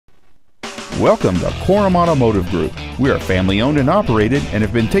Welcome to Korum Automotive Group. We are family owned and operated and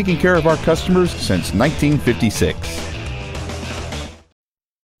have been taking care of our customers since 1956.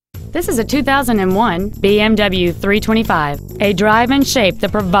 This is a 2001 BMW 325, a drive and shape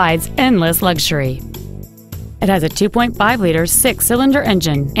that provides endless luxury. It has a 2.5-liter six-cylinder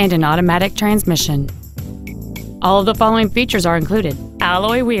engine and an automatic transmission. All of the following features are included: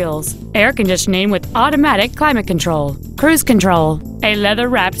 alloy wheels, air conditioning with automatic climate control, cruise control, a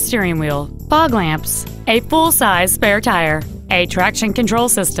leather-wrapped steering wheel, fog lamps, a full-size spare tire, a traction control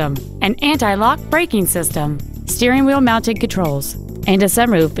system, an anti-lock braking system, steering wheel mounted controls, and a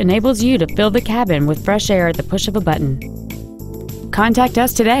sunroof enables you to fill the cabin with fresh air at the push of a button. Contact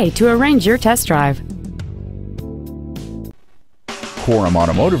us today to arrange your test drive. Korum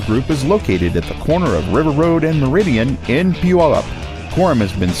Automotive Group is located at the corner of River Road and Meridian in Puyallup. Korum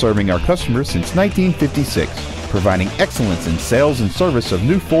has been serving our customers since 1956, providing excellence in sales and service of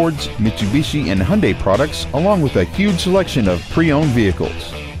new Fords, Mitsubishi, and Hyundai products, along with a huge selection of pre-owned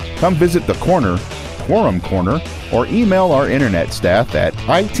vehicles. Come visit the corner, Korum Corner, or email our internet staff at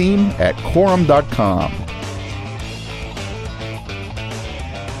iteam@korum.com.